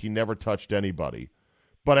saint. He never touched anybody.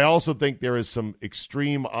 But I also think there is some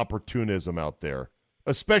extreme opportunism out there,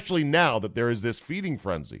 especially now that there is this feeding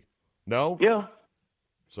frenzy. No? Yeah.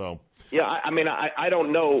 So. Yeah, I mean, I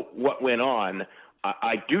don't know what went on.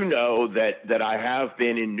 I do know that I have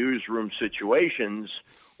been in newsroom situations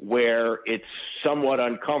where it's somewhat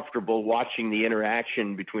uncomfortable watching the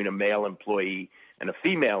interaction between a male employee and a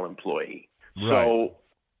female employee. Right. So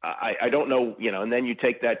I don't know, and then you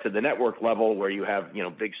take that to the network level where you have,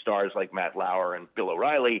 big stars like Matt Lauer and Bill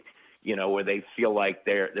O'Reilly, where they feel like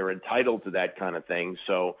they're entitled to that kind of thing.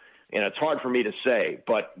 So, it's hard for me to say,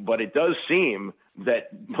 but it does seem that,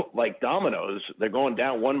 like dominoes, they're going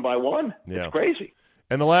down one by one. Yeah. It's crazy.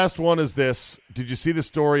 And the last one is this. Did you see the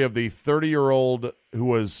story of the 30-year-old who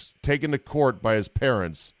was taken to court by his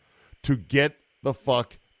parents to get the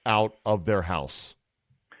fuck out of their house?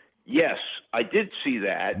 Yes, I did see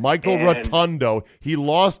that. Michael Rotundo, he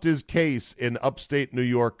lost his case in upstate New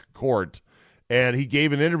York court, and he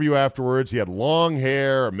gave an interview afterwards. He had long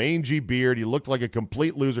hair, a mangy beard. He looked like a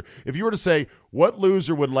complete loser. If you were to say what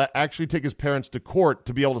loser would actually take his parents to court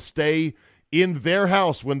to be able to stay in their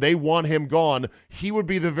house when they want him gone, he would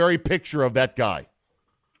be the very picture of that guy.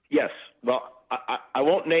 Yes. Well, I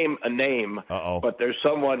won't name a name, but there's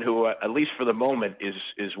someone who, at least for the moment,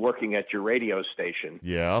 is working at your radio station.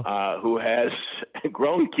 Yeah. Who has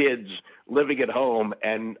grown kids living at home,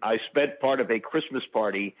 and I spent part of a Christmas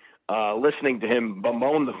party listening to him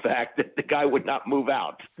bemoan the fact that the guy would not move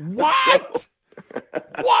out. What?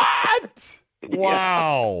 What?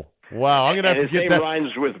 Wow. Wow, I'm going to have to get that. His name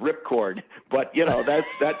rhymes with ripcord, but,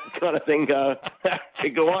 that kind of thing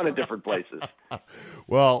can go on in different places.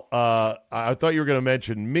 Well, I thought you were going to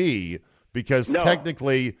mention me because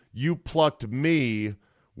technically you plucked me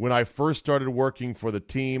when I first started working for the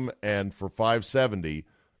team and for 570.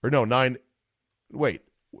 Or no, 9. Wait,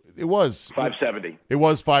 it was 570. It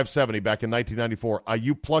was 570 back in 1994.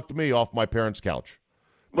 You plucked me off my parents' couch.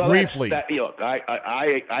 Well, briefly. Look,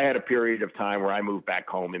 I had a period of time where I moved back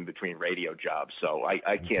home in between radio jobs, so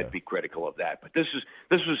I can't be critical of that. But this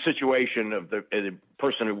was a situation of the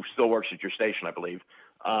person who still works at your station, I believe,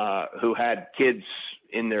 who had kids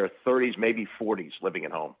in their 30s, maybe 40s, living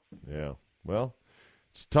at home. Yeah, well,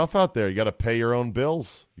 it's tough out there. You got to pay your own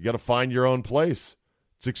bills. You got to find your own place.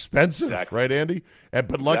 It's expensive, right, Andy?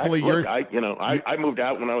 But luckily, Look, I moved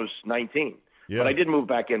out when I was 19. Yeah. But I did move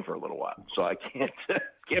back in for a little while, so I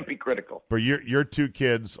can't be critical. But your two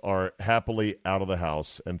kids are happily out of the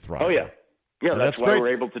house and thriving. Oh, yeah. Yeah, that's why great.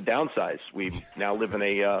 we're able to downsize. We now live in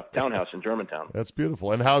a townhouse in Germantown. That's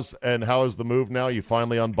beautiful. And how is the move now? You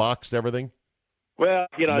finally unboxed everything? Well,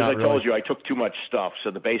 as I told you, I took too much stuff,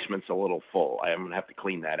 so the basement's a little full. I'm going to have to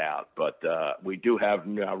clean that out. But we do have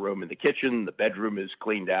now room in the kitchen. The bedroom is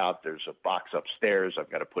cleaned out. There's a box upstairs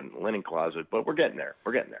I've got to put in the linen closet. But we're getting there.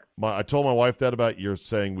 I told my wife that about you're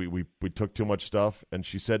saying we took too much stuff, and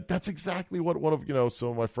she said, that's exactly what one of some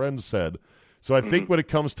of my friends said. So I think when it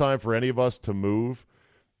comes time for any of us to move,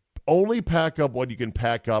 only pack up what you can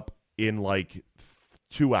pack up in like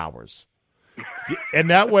 2 hours.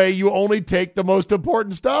 And that way you only take the most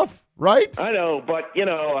important stuff, right? I know, but,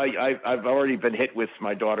 I've already been hit with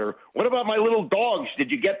my daughter. What about my little dogs?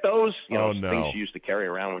 Did you get those? No. Things she used to carry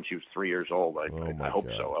around when she was 3 years old. I hope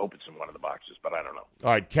so. I hope it's in one of the boxes, but I don't know.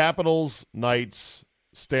 All right, Capitals, Knights,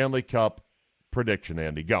 Stanley Cup prediction,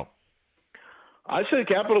 Andy. Go. I say the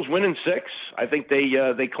Capitals win in 6. I think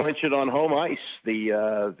they clinch it on home ice.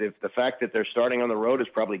 The fact that they're starting on the road is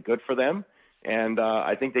probably good for them. And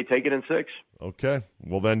I think they take it in 6. Okay.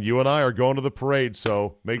 Well, then you and I are going to the parade,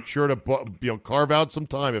 so make sure to carve out some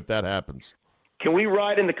time if that happens. Can we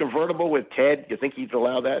ride in the convertible with Ted? You think he'd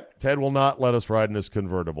allow that? Ted will not let us ride in his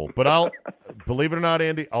convertible. But I'll, believe it or not,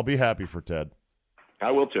 Andy, I'll be happy for Ted.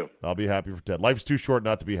 I will too. I'll be happy for Ted. Life's too short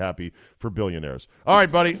not to be happy for billionaires. All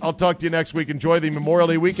right, buddy. I'll talk to you next week. Enjoy the Memorial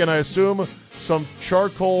Day weekend. I assume some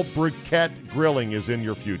charcoal briquette grilling is in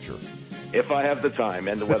your future. If I have the time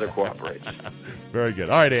and the weather cooperates. Very good.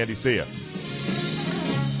 All right, Andy. See ya.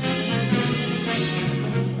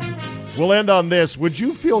 We'll end on this. Would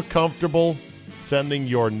you feel comfortable sending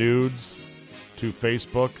your nudes to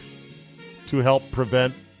Facebook to help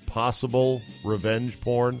prevent possible revenge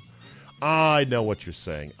porn? I know what you're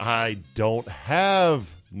saying. I don't have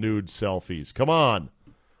nude selfies. Come on.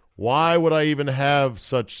 Why would I even have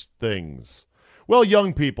such things? Well,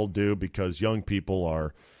 young people do, because young people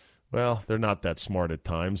are, well, they're not that smart at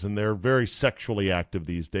times, and they're very sexually active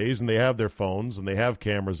these days, and they have their phones, and they have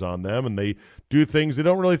cameras on them, and they do things they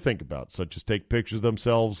don't really think about, such as take pictures of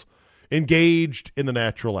themselves engaged in the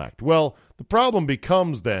natural act. Well, the problem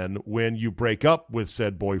becomes then when you break up with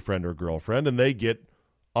said boyfriend or girlfriend, and they get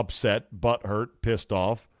upset, butthurt, pissed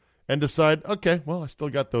off, and decide, okay, well, I still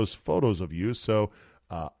got those photos of you, so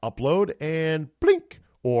upload and blink,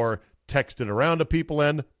 or text it around to people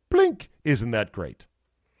and blink. Isn't that great?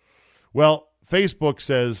 Well, Facebook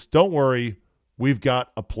says, don't worry, we've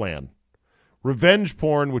got a plan. Revenge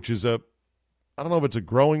porn, which is I don't know if it's a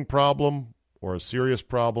growing problem or a serious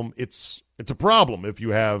problem. It's a problem if you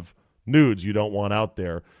have nudes you don't want out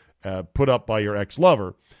there put up by your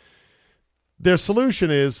ex-lover. Their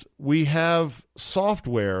solution is we have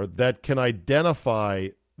software that can identify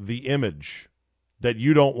the image that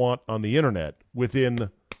you don't want on the internet within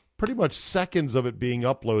pretty much seconds of it being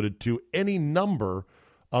uploaded to any number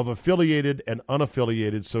of affiliated and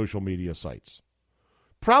unaffiliated social media sites.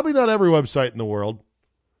 Probably not every website in the world,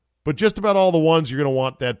 but just about all the ones you're going to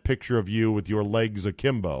want that picture of you with your legs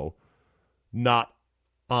akimbo not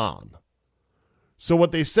on. So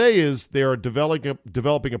what they say is they are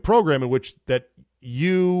developing a program in which that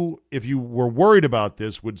you, if you were worried about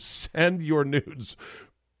this, would send your nudes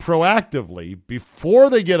proactively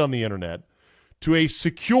before they get on the internet to a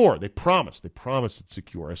secure, they promise it's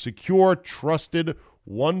secure, a secure, trusted,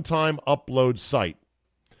 one-time upload site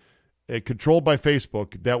controlled by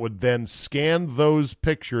Facebook that would then scan those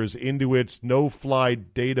pictures into its no-fly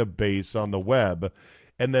database on the web,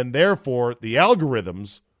 and then therefore the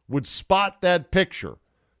algorithms would spot that picture,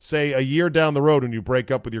 say a year down the road when you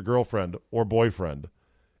break up with your girlfriend or boyfriend,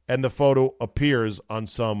 and the photo appears on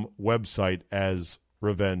some website as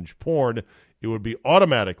revenge porn. It would be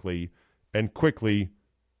automatically and quickly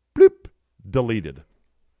bloop, deleted.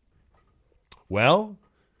 Well,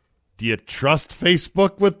 do you trust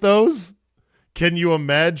Facebook with those? Can you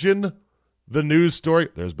imagine the news story?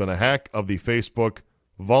 There's been a hack of the Facebook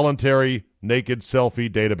voluntary naked selfie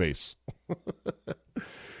database.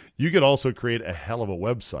 You could also create a hell of a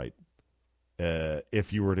website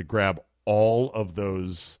if you were to grab all of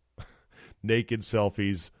those naked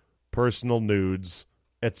selfies, personal nudes,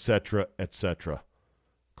 etc., etc.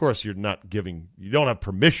 Of course, you don't have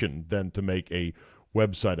permission then to make a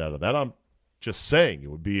website out of that. I'm just saying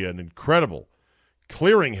it would be an incredible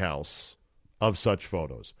clearinghouse of such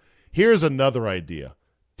photos. Here's another idea.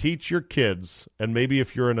 Teach your kids, and maybe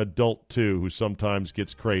if you're an adult too who sometimes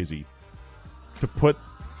gets crazy, to put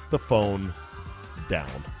the phone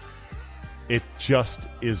down. It just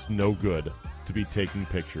is no good to be taking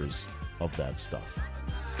pictures of that stuff.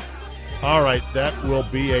 All right, that will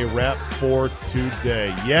be a wrap for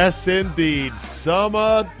today. Yes, indeed,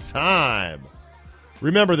 summertime.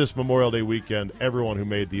 Remember this Memorial Day weekend, everyone who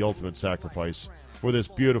made the ultimate sacrifice for this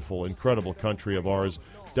beautiful, incredible country of ours,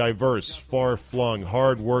 diverse, far-flung,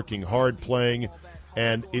 hard-working, hard-playing,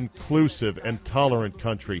 and inclusive and tolerant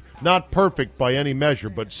country. Not perfect by any measure,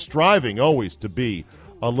 but striving always to be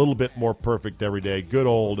a little bit more perfect every day. Good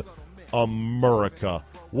old America.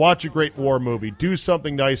 Watch a great war movie. Do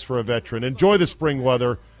something nice for a veteran. Enjoy the spring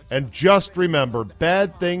weather. And just remember,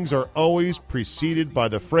 bad things are always preceded by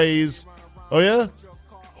the phrase, "Oh yeah?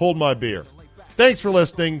 Hold my beer." Thanks for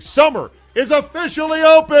listening. Summer is officially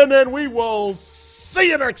open, and we will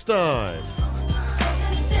see you next time.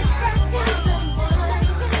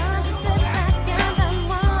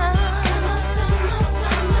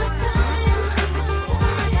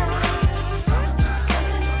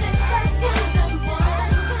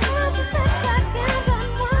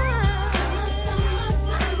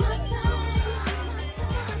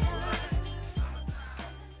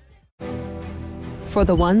 For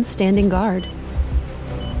the ones standing guard,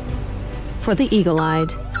 for the eagle-eyed,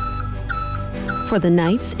 for the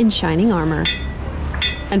knights in shining armor,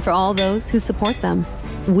 and for all those who support them.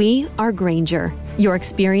 We are Grainger, your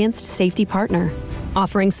experienced safety partner,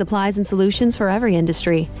 offering supplies and solutions for every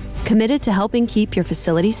industry, committed to helping keep your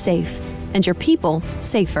facilities safe and your people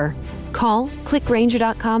safer. Call, click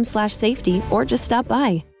Grainger.com/safety, or just stop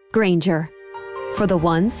by. Grainger, for the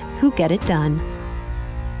ones who get it done.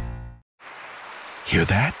 Hear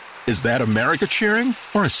that? Is that America cheering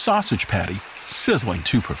or a sausage patty sizzling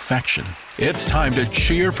to perfection? It's time to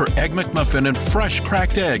cheer for Egg McMuffin and fresh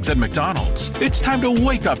cracked eggs at McDonald's. It's time to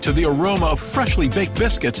wake up to the aroma of freshly baked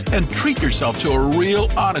biscuits and treat yourself to a real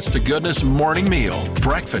honest-to-goodness morning meal.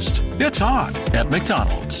 Breakfast, it's on at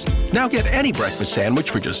McDonald's. Now get any breakfast sandwich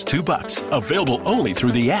for just $2. Available only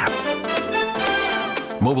through the app.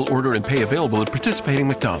 Mobile order and pay available at participating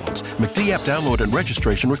McDonald's. McD app download and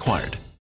registration required.